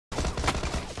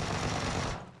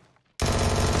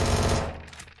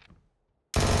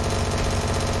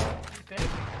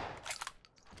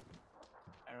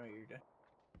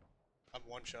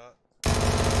One shot.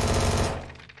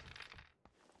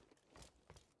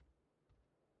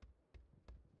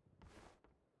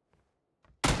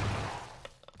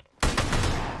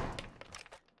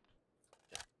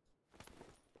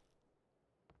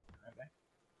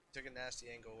 Took a nasty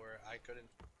angle where I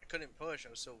couldn't push. I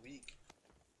was so weak.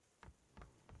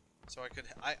 So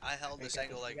I held this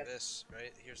angle like this,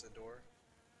 right? Here's the door.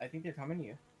 I think they're coming to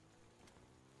you.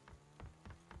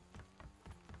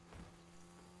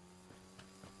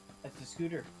 That's the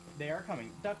scooter. They are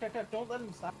coming. Duck, duck, duck. Don't let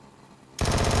them stop.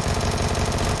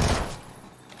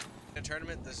 In a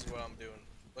tournament, this is what I'm doing.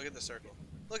 Look at the circle.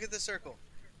 Look at the circle.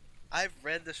 I've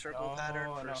read the circle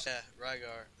pattern for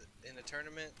Rygar. In a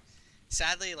tournament,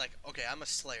 sadly, like, okay, I'm a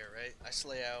slayer, right? I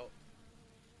slay out.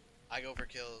 I go for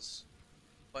kills.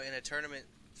 But in a tournament,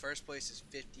 first place is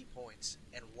 50 points,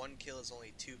 and 1 kill is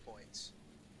only 2 points.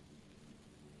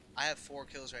 I have 4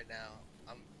 kills right now.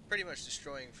 I'm pretty much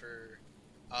destroying for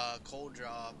cold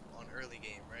drop on early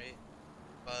game, right?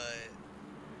 But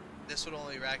this would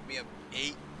only rack me up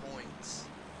 8 points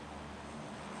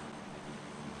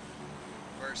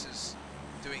versus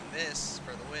doing this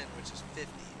for the win, which is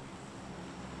 50.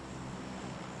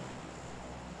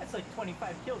 That's like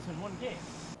 25 kills in one game.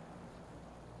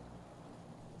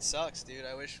 It sucks, dude.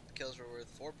 I wish the kills were worth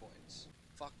 4 points.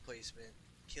 Fuck placement.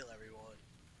 Kill everyone.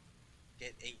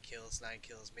 Get 8 kills, 9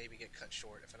 kills, maybe get cut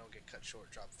short. If I don't get cut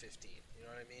short, drop 15. You know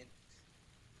what I mean?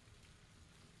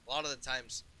 A lot of the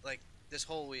times, like, this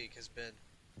whole week has been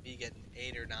me getting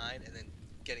 8 or 9 and then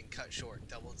getting cut short.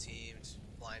 Double teamed,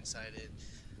 blindsided,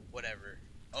 whatever.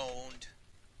 Owned.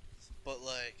 But,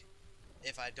 like,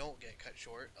 if I don't get cut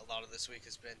short, a lot of this week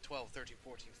has been 12, 13,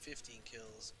 14, 15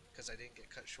 kills because I didn't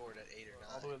get cut short at 8 or 9.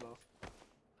 All the way low.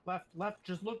 Left, left.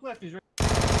 Just look left. He's right.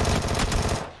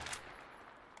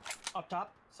 Up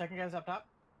top. Second guy's up top.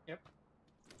 Yep.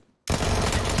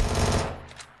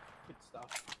 Good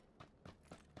stuff.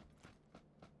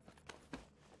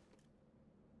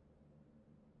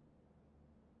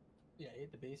 Yeah, I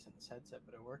hit the base in his headset,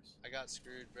 but it works. I got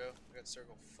screwed, bro. I got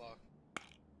circle fuck.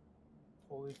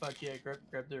 Holy fuck, yeah,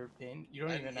 grab their pain. You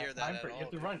don't even have time for it. You have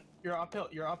to dude. run. You're uphill.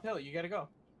 You're uphill. You gotta go.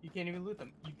 You can't even loot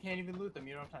them. You can't even loot them.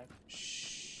 You don't have time.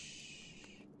 Shh.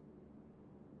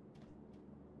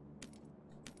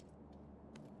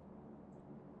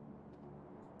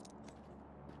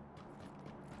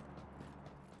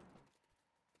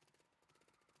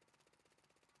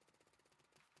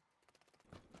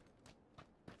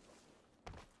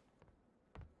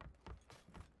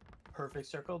 Perfect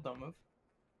circle. Don't move.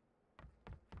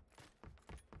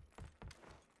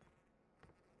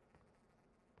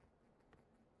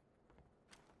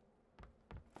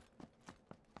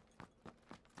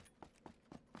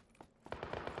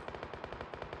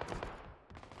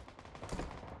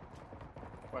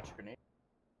 Watch your grenade.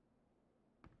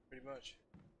 Pretty much.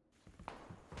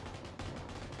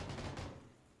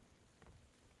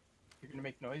 If you're gonna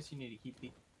make noise, you need to keep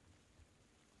the.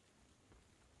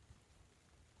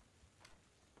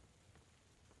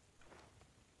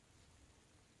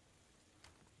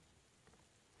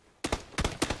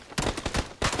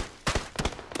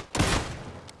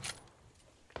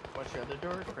 Watch your other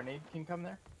door. Grenade can come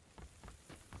there.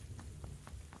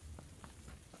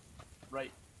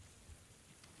 Right.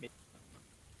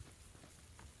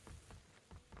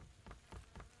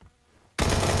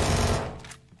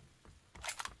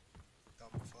 Dumb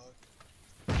fuck.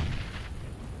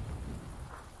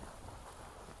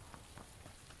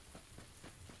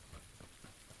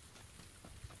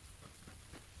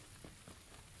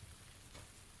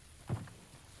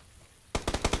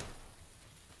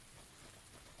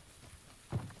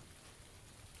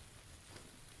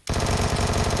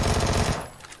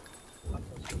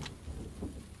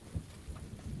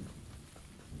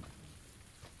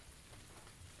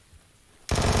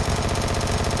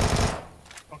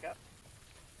 Okay.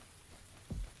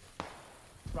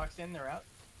 Rocks in, they're out.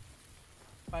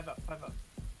 5 up, 5 up.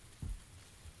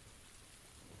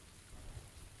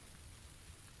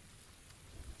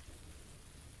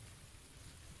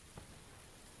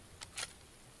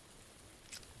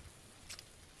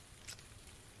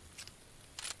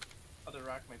 Other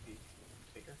rock might be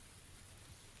bigger.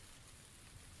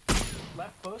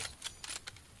 Left post.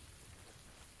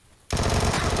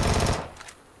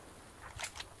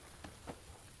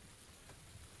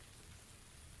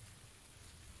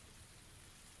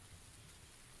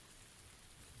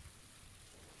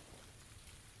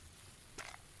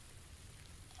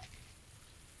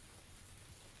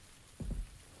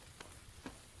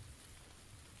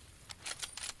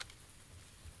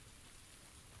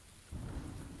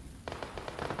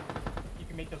 You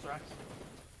can make those rocks.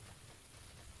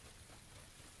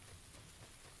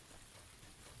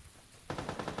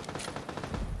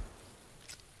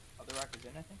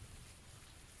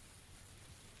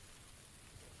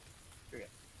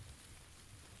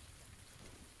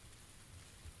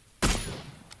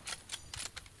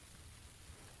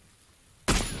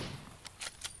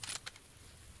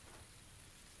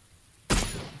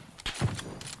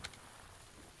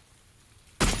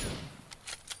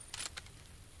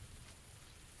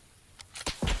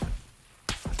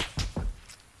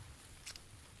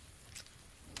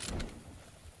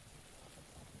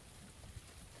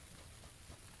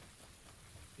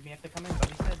 You have to come in,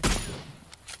 buddy said.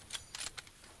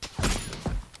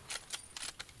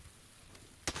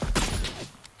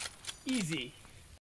 Easy.